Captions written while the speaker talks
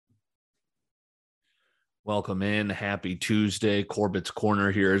Welcome in. Happy Tuesday. Corbett's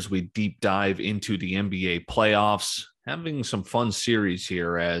Corner here as we deep dive into the NBA playoffs. Having some fun series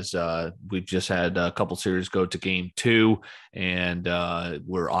here as we've just had a couple series go to game two, and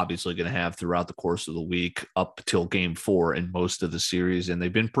we're obviously going to have throughout the course of the week up till game four in most of the series, and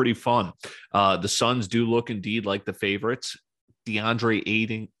they've been pretty fun. The Suns do look indeed like the favorites. DeAndre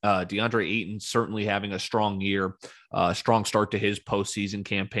Ayton certainly having a strong year, strong start to his postseason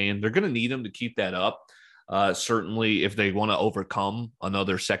campaign. They're going to need him to keep that up. Certainly, if they want to overcome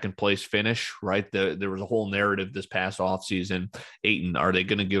another second place finish, right? There was a whole narrative this past offseason. Ayton, are they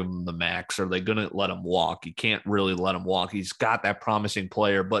going to give him the max? Are they going to let him walk? You can't really let him walk. He's got that promising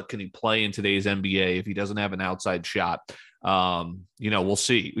player, but can he play in today's NBA if he doesn't have an outside shot? We'll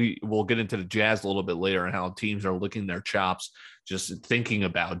see. We'll get into the Jazz a little bit later and how teams are licking their chops, just dreaming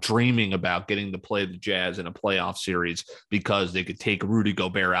about getting to play the Jazz in a playoff series because they could take Rudy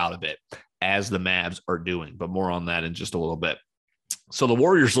Gobert out of it, as the Mavs are doing. But more on that in just a little bit. So the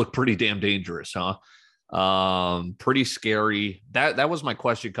Warriors look pretty damn dangerous, huh? Pretty scary. That was my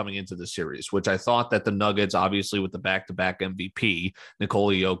question coming into the series, which I thought that the Nuggets, obviously with the back-to-back MVP,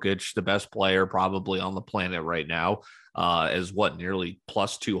 Nikola Jokic, the best player probably on the planet right now, as nearly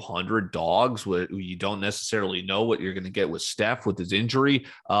plus 200 dogs. You don't necessarily know what you're going to get with Steph with his injury.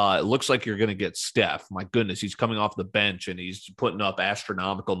 It looks like you're going to get Steph. My goodness, he's coming off the bench and he's putting up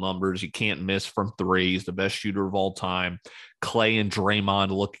astronomical numbers. You can't miss from three. He's the best shooter of all time. Clay and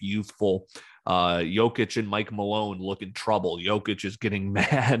Draymond look youthful. Jokic and Mike Malone look in trouble. Jokic is getting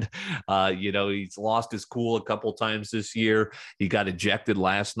mad. He's lost his cool a couple times this year. He got ejected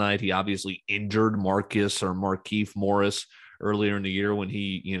last night. He obviously injured Markieff Morris earlier in the year when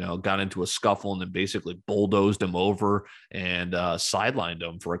he, got into a scuffle and then basically bulldozed him over and sidelined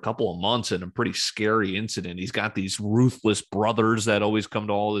him for a couple of months in a pretty scary incident. He's got these ruthless brothers that always come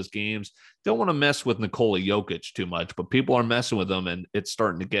to all his games. Don't want to mess with Nikola Jokic too much, but people are messing with him and it's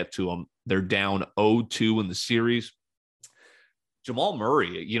starting to get to him. They're down 0-2 in the series. Jamal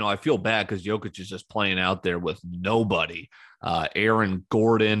Murray, I feel bad because Jokic is just playing out there with nobody. Aaron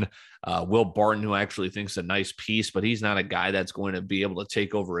Gordon, Will Barton, who actually thinks a nice piece, but he's not a guy that's going to be able to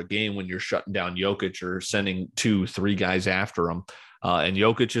take over a game when you're shutting down Jokic or sending 2-3 guys after him. And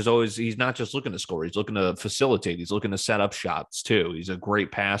Jokic he's not just looking to score. He's looking to facilitate. He's looking to set up shots too. He's a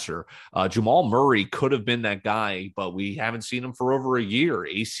great passer. Jamal Murray could have been that guy, but we haven't seen him for over a year.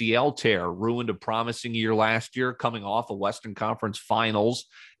 ACL tear ruined a promising year last year, coming off a Western Conference Finals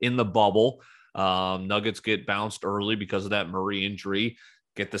in the bubble. Nuggets get bounced early because of that Murray injury.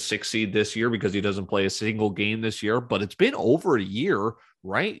 Get the 6th seed this year because he doesn't play a single game this year, but it's been over a year,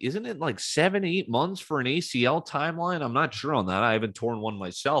 right? Isn't it like 7-8 months for an ACL timeline? I'm not sure on that. I haven't torn one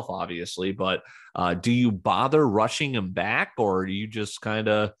myself, obviously, but do you bother rushing him back, or do you just kind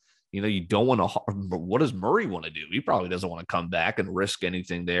of, you don't want to, what does Murray want to do? He probably doesn't want to come back and risk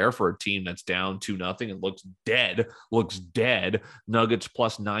anything there for a team that's down 2-0 and looks dead. Nuggets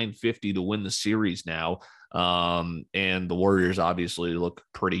plus 950 to win the series now. And the Warriors obviously look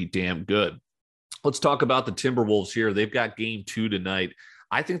pretty damn good. Let's talk about the Timberwolves here. They've got game 2 tonight.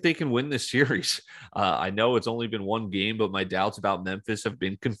 I think they can win this series. I know it's only been one game, but my doubts about Memphis have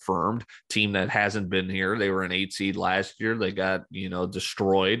been confirmed. Team that hasn't been here. They were an 8 seed last year. They got,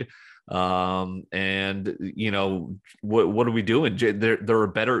 destroyed. What are we doing? They're a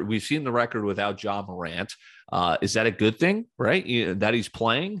better. We've seen the record without Ja Morant. Is that a good thing, right? That he's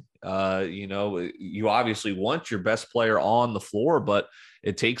playing. You obviously want your best player on the floor, but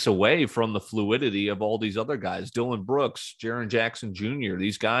it takes away from the fluidity of all these other guys. Dylan Brooks, Jaren Jackson Jr.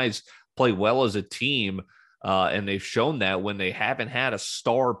 These guys play well as a team. And they've shown that when they haven't had a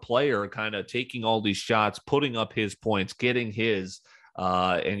star player kind of taking all these shots, putting up his points, getting his,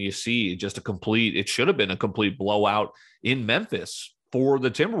 and you see it should have been a complete blowout in Memphis for the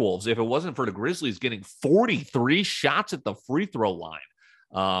Timberwolves if it wasn't for the Grizzlies getting 43 shots at the free throw line.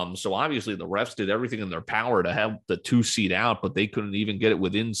 So obviously the refs did everything in their power to have the 2 seed out, but they couldn't even get it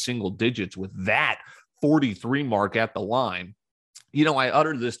within single digits with that 43 mark at the line. I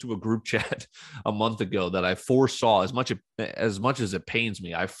uttered this to a group chat a month ago that I foresaw, as much as it pains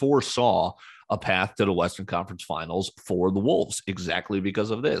me, I foresaw a path to the Western Conference Finals for the Wolves exactly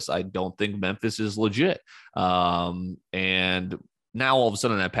because of this. I don't think Memphis is legit. And now all of a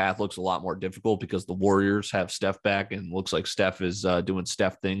sudden that path looks a lot more difficult because the Warriors have Steph back and looks like Steph is doing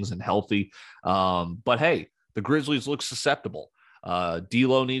Steph things and healthy. But hey, the Grizzlies look susceptible.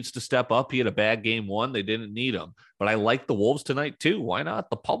 D'Lo needs to step up. He had a bad game 1. They didn't need him. But I like the Wolves tonight too. Why not?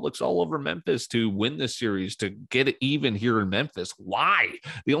 The public's all over Memphis to win this series, to get it even here in Memphis. Why?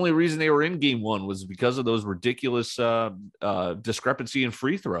 The only reason they were in game 1 was because of those ridiculous discrepancy in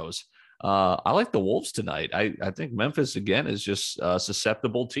free throws. I like the Wolves tonight. I think Memphis, again, is just a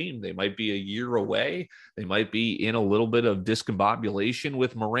susceptible team. They might be a year away. They might be in a little bit of discombobulation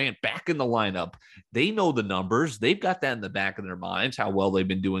with Morant back in the lineup. They know the numbers. They've got that in the back of their minds, how well they've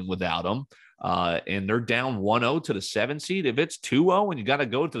been doing without him. And they're down 1-0 to the 7 seed. If it's 2-0 and you got to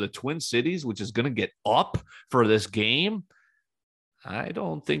go to the Twin Cities, which is going to get up for this game, I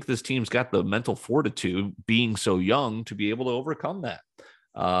don't think this team's got the mental fortitude, being so young, to be able to overcome that.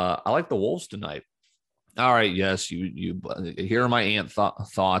 I like the Wolves tonight. All right. Yes. You here are my Ant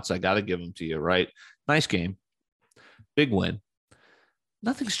thoughts. I got to give them to you, right? Nice game. Big win.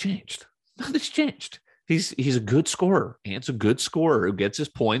 Nothing's changed. Nothing's changed. He's a good scorer. Ant's a good scorer who gets his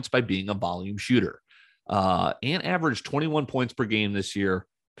points by being a volume shooter. Ant averaged 21 points per game this year.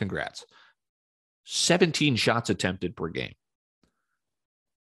 Congrats. 17 shots attempted per game.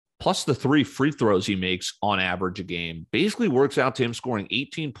 Plus the 3 free throws he makes on average a game basically works out to him scoring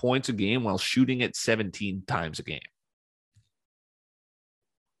 18 points a game while shooting it 17 times a game.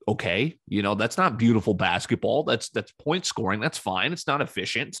 Okay, that's not beautiful basketball. That's point scoring. That's fine. It's not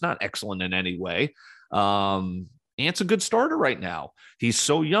efficient. It's not excellent in any way. Ant's a good starter right now. He's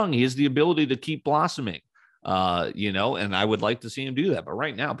so young. He has the ability to keep blossoming. And I would like to see him do that. But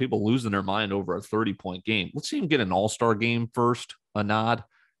right now, people losing their mind over a 30-point game. Let's see him get an all-star game first, a nod.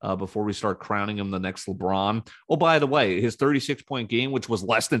 Before we start crowning him the next LeBron. Oh, by the way, his 36-point game, which was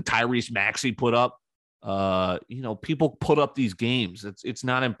less than Tyrese Maxey put up. People put up these games. It's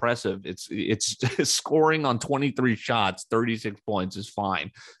not impressive. It's scoring on 23 shots, 36 points is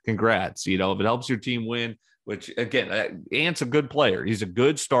fine. Congrats. If it helps your team win, which again, Ant's a good player. He's a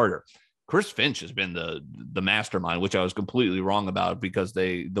good starter. Chris Finch has been the mastermind, which I was completely wrong about because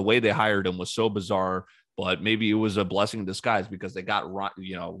the way they hired him was so bizarre. But maybe it was a blessing in disguise because they got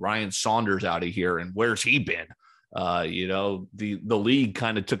Ryan Saunders out of here, and where's he been? The league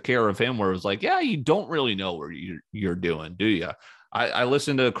kind of took care of him, where it was like, yeah, you don't really know where you're doing, do you? I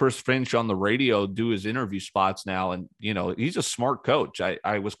listened to Chris Finch on the radio do his interview spots now, and he's a smart coach.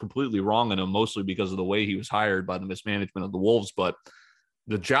 I was completely wrong on him, mostly because of the way he was hired by the mismanagement of the Wolves, but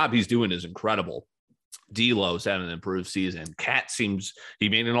the job he's doing is incredible. D'Lo's had an improved season. Cat he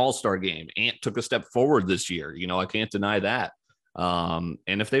made an all-star game. Ant took a step forward this year. I can't deny that. And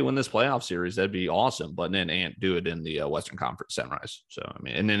if they win this playoff series, that'd be awesome. But then Ant do it in the Western Conference Sunrise. So,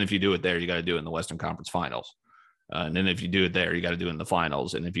 and then if you do it there, you got to do it in the Western Conference Finals. And then if you do it there, you got to do it in the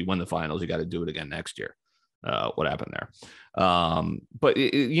finals. And if you win the finals, you got to do it again next year. What happened there? But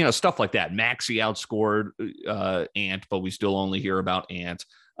stuff like that. Maxey outscored Ant, but we still only hear about Ant.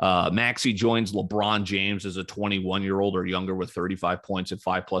 Maxey joins LeBron James as a 21-year-old or younger with 35 points and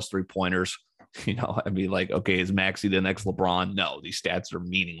 5+ 3-pointers. Okay, is Maxey the next LeBron? No, these stats are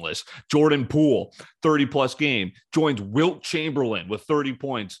meaningless. Jordan Poole, 30+ game, joins Wilt Chamberlain with 30+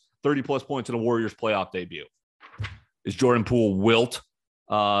 points in a Warriors playoff debut. Is Jordan Poole Wilt?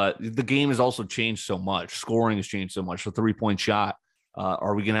 The game has also changed so much. Scoring has changed so much. The 3-point shot.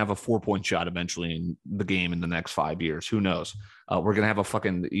 Are we going to have a 4-point shot eventually in the game in the next 5 years? Who knows? We're going to have a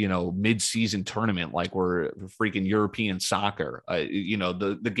fucking, mid-season tournament like we're freaking European soccer.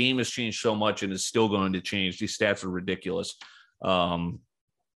 The game has changed so much and is still going to change. These stats are ridiculous. And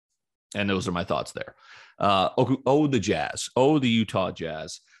those are my thoughts there. The Jazz. The Utah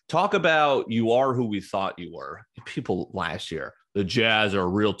Jazz. Talk about you are who we thought you were. People last year. The Jazz are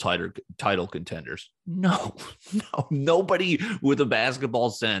real title contenders. No, nobody with a basketball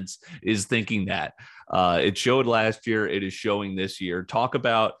sense is thinking that. It showed last year. It is showing this year. Talk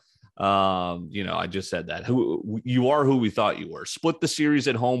about, I just said that. You are who we thought you were. Split the series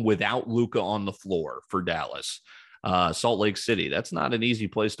at home without Luka on the floor for Dallas. Salt Lake City. That's not an easy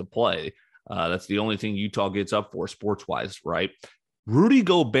place to play. That's the only thing Utah gets up for sports-wise, right? Rudy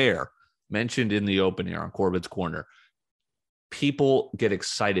Gobert, mentioned in the open here on Corbett's Corner. People get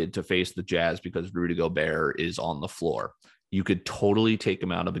excited to face the Jazz because Rudy Gobert is on the floor. You could totally take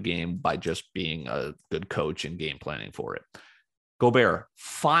him out of the game by just being a good coach and game planning for it. Gobert,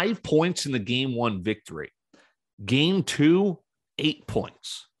 5 points in the game 1 victory. Game 2, 8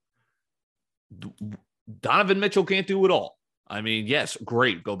 points. Donovan Mitchell can't do it all. Yes,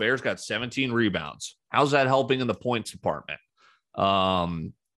 great. Gobert's got 17 rebounds. How's that helping in the points department?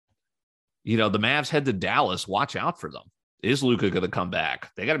 The Mavs head to Dallas. Watch out for them. Is Luka going to come back?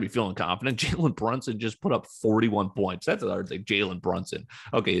 They got to be feeling confident. Jalen Brunson just put up 41 points. That's another thing. Jalen Brunson.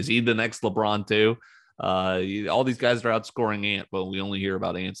 Okay, is he the next LeBron too? All these guys are outscoring Ant, but we only hear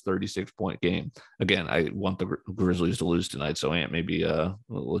about Ant's 36-point game. Again, I want the Grizzlies to lose tonight, so Ant, maybe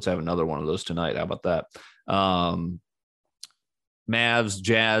let's have another one of those tonight. How about that? Mavs,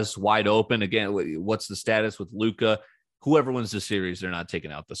 Jazz, wide open. Again, what's the status with Luka? whoever wins the series, they're not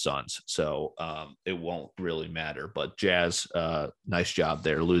taking out the Suns. So it won't really matter. But Jazz, nice job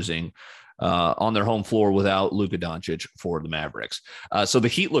there losing on their home floor without Luka Doncic for the Mavericks. So the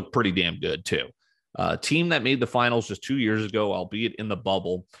Heat look pretty damn good too. Team that made the finals just 2 years ago, albeit in the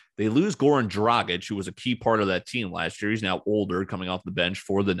bubble. They lose Goran Dragic, who was a key part of that team last year. He's now older, coming off the bench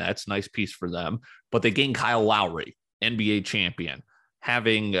for the Nets. Nice piece for them. But they gain Kyle Lowry, NBA champion,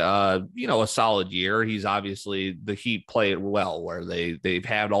 having a solid year. He's obviously, the Heat play it well, where they've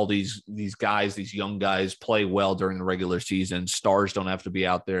had all these guys, these young guys play well during the regular season. Stars don't have to be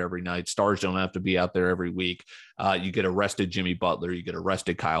out there every night. Stars don't have to be out there every week. You get arrested Jimmy Butler, you get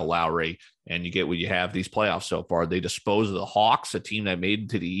arrested Kyle Lowry, and you get what you have these playoffs so far. They dispose of the Hawks, a team that made it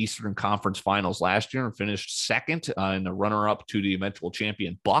to the Eastern Conference Finals last year and finished second in the runner-up to the eventual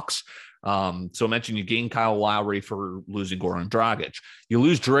champion Bucks. So I mentioned you gain Kyle Lowry for losing Goran Dragic. You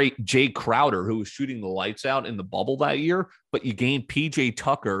lose Jay Crowder, who was shooting the lights out in the bubble that year, but you gain PJ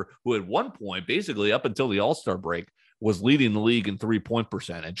Tucker, who at one point, basically up until the All-Star break, was leading the league in three-point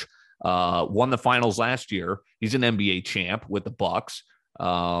percentage. Won the finals last year. He's an NBA champ with the Bucks.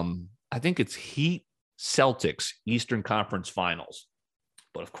 I think it's Heat Celtics Eastern Conference Finals.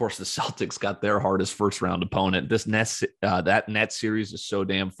 But of course, the Celtics got their hardest first round opponent. That Nets series is so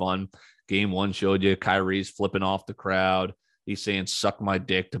damn fun. Game one showed you Kyrie's flipping off the crowd. He's saying "suck my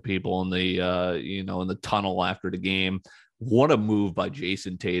dick" to people in the tunnel after the game. What a move by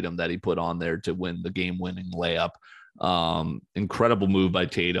Jason Tatum that he put on there to win the game-winning layup. Incredible move by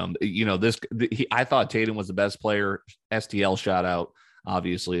Tatum. I thought Tatum was the best player. STL shout out,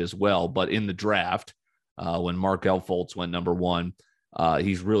 obviously, as well. But in the draft, when Markelle Fultz went number one,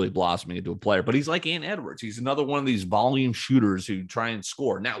 he's really blossoming into a player. But he's like Ant Edwards. He's another one of these volume shooters who try and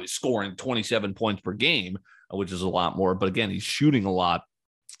score. Now he's scoring 27 points per game, which is a lot more. But again, he's shooting a lot.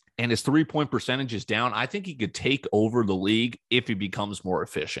 And his three-point percentage is down. I think he could take over the league if he becomes more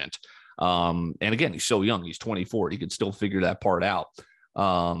efficient. And again, he's so young. He's 24. He could still figure that part out.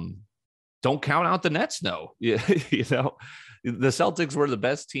 Don't count out the Nets, though. The Celtics were the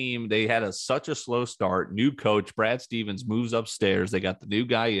best team. They had such a slow start. New coach, Brad Stevens, moves upstairs. They got the new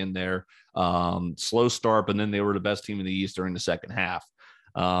guy in there. Slow start, but then they were the best team in the East during the second half.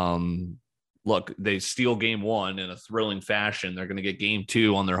 Look, they steal game one in a thrilling fashion. They're going to get game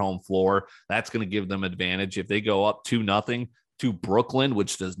two on their home floor. That's going to give them advantage. If they go up 2-0 to Brooklyn,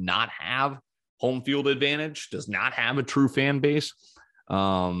 which does not have home field advantage, does not have a true fan base.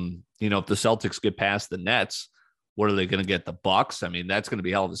 If the Celtics get past the Nets, what are they going to get? The Bucks? I mean, that's going to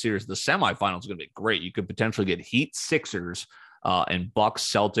be hell of a series. The semifinals is going to be great. You could potentially get Heat Sixers and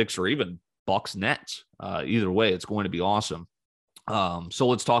Bucks Celtics, or even Bucks Nets. Either way, it's going to be awesome. So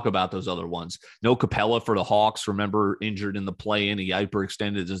let's talk about those other ones. No Capella for the Hawks. Remember, injured in the play-in. He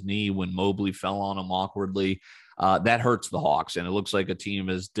hyperextended his knee when Mobley fell on him awkwardly. That hurts the Hawks, and it looks like a team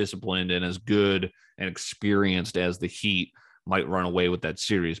as disciplined and as good and experienced as the Heat might run away with that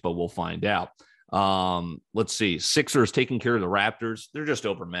series, but we'll find out. Let's see. Sixers taking care of the Raptors. They're just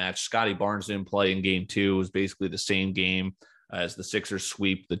overmatched. Scotty Barnes didn't play in game two. It was basically the same game as the Sixers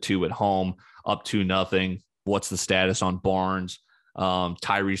sweep the two at home, up 2-0. What's the status on Barnes?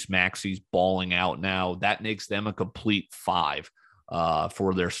 Tyrese Maxey's balling out now. That makes them a complete five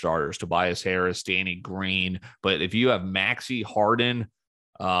for their starters. Tobias Harris, Danny Green. But if you have Maxey, Harden,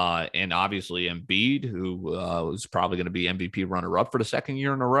 and obviously Embiid, who is probably going to be MVP runner-up for the second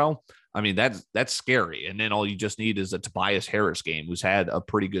year in a row, I mean, that's scary. And then all you just need is a Tobias Harris game, who's had a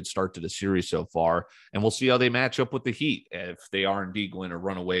pretty good start to the series so far. And we'll see how they match up with the Heat if they are indeed going to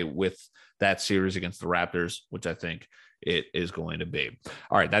run away with that series against the Raptors, which I think it is going to be.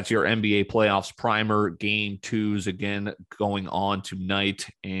 All right, that's your NBA playoffs primer. Game twos again going on tonight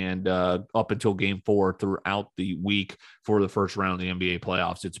and up until game four throughout the week for the first round of the NBA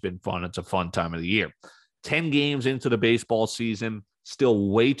playoffs. It's been fun. It's a fun time of the year. 10 games into the baseball season. Still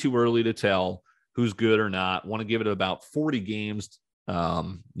way too early to tell who's good or not. Want to give it about 40 games,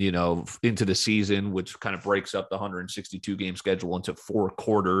 into the season, which kind of breaks up the 162 game schedule into 4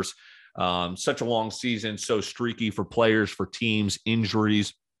 quarters. Such a long season, so streaky for players, for teams,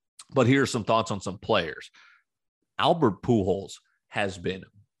 injuries. But here's some thoughts on some players. Albert Pujols has been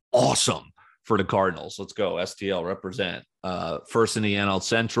awesome for the Cardinals. Let's go. STL represent. First in the NL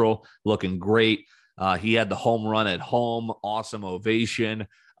Central, looking great. He had the home run at home. Awesome ovation.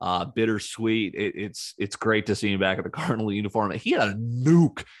 Bittersweet. It's great to see him back at the Cardinal uniform. He had a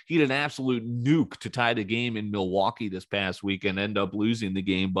nuke. He had an absolute nuke to tie the game in Milwaukee this past week and end up losing the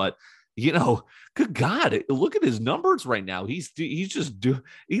game. But Good God, look at his numbers right now. He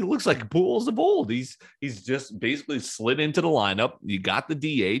looks like Pujols of old. He's just basically slid into the lineup. You got the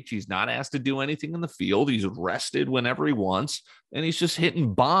DH. He's not asked to do anything in the field. He's rested whenever he wants, and he's just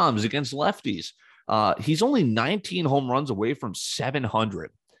hitting bombs against lefties. He's only 19 home runs away from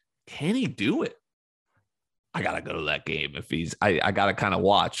 700. Can he do it? I gotta go to that game. I gotta kind of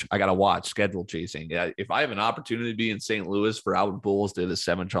watch. I gotta watch schedule chasing. If I have an opportunity to be in St. Louis for Albert Pujols to the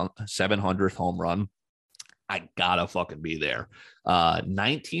 700th home run, I gotta fucking be there.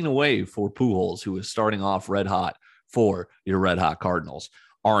 19 away for Pujols, who is starting off red hot for your red hot Cardinals.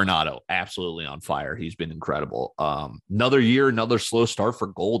 Arenado, absolutely on fire. He's been incredible. Another year, another slow start for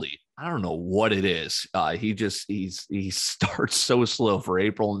Goldie. I don't know what it is. He starts so slow for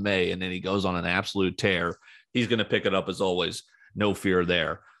April and May, and then he goes on an absolute tear. He's going to pick it up as always. No fear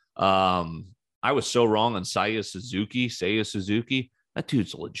there. I was so wrong on Seiya Suzuki. That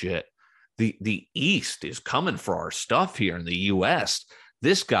dude's legit. The East is coming for our stuff here in the U.S.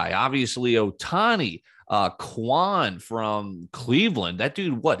 This guy, obviously, Ohtani, Kwan from Cleveland. That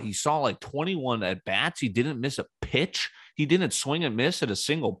dude, he saw like 21 at bats. He didn't miss a pitch. He didn't swing and miss at a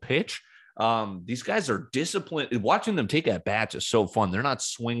single pitch. These guys are disciplined. Watching them take at bats is so fun. They're not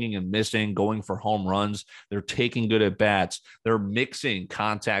swinging and missing, going for home runs. They're taking good at bats. They're mixing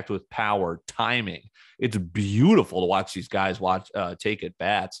contact with power, timing. It's beautiful to watch these guys take at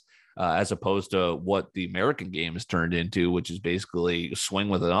bats, as opposed to what the American game has turned into, which is basically swing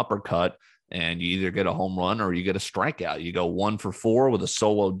with an uppercut, and you either get a home run or you get a strikeout. You go 1 for 4 with a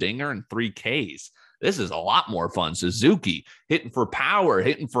solo dinger and 3 Ks. This is a lot more fun. Suzuki hitting for power,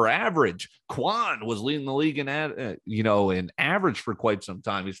 hitting for average. Kwan was leading the league in average for quite some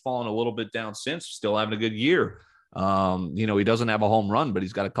time. He's fallen a little bit down since, still having a good year. He doesn't have a home run, but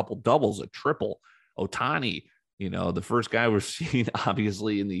he's got a couple doubles, a triple. Ohtani, the first guy we're seeing,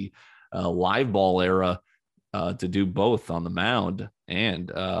 obviously, in the live ball era to do both on the mound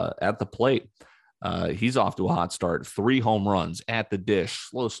and at the plate. He's off to a hot start. 3 home runs at the dish.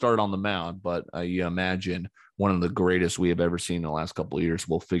 Slow start on the mound, but you imagine one of the greatest we have ever seen in the last couple of years.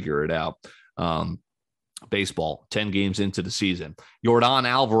 We'll figure it out. Baseball, 10 games into the season. Yordan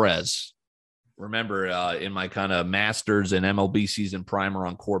Alvarez. Remember, in my kind of Masters and MLB season primer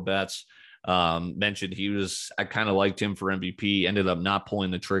on core bets, mentioned I kind of liked him for MVP, ended up not pulling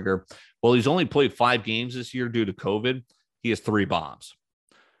the trigger. Well, he's only played 5 games this year due to COVID. He has 3 bombs.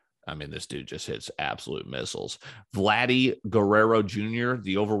 I mean, this dude just hits absolute missiles. Vladdy Guerrero Jr.,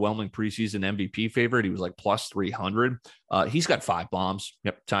 the overwhelming preseason MVP favorite. He was like plus 300. He's got 5 bombs.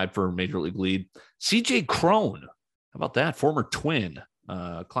 Yep, tied for major league lead. CJ Cron. How about that? Former Twin.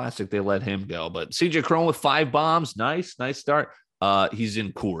 Classic, they let him go. But CJ Cron with 5 bombs. Nice start. He's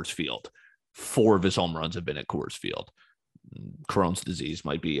in Coors Field. 4 of his home runs have been at Coors Field. Crohn's disease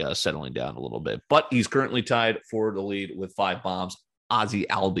might be settling down a little bit. But he's currently tied for the lead with 5 bombs. Ozzie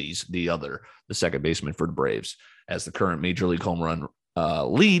Albies, the second baseman for the Braves, as the current major league home run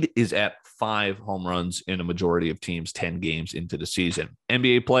lead is at 5 home runs in a majority of teams 10 games into the season.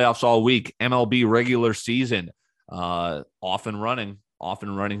 NBA playoffs all week, MLB regular season, off and running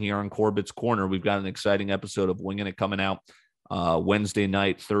here on Corbett's Corner. We've got an exciting episode of Winging It coming out Wednesday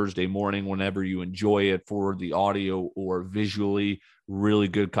night, Thursday morning, whenever you enjoy it for the audio or visually. Really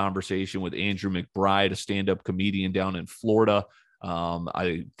good conversation with Andrew McBride, a stand-up comedian down in Florida.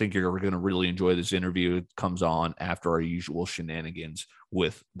 I think you're going to really enjoy this interview. It comes on after our usual shenanigans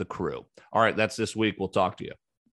with the crew. All right, that's this week. We'll talk to you.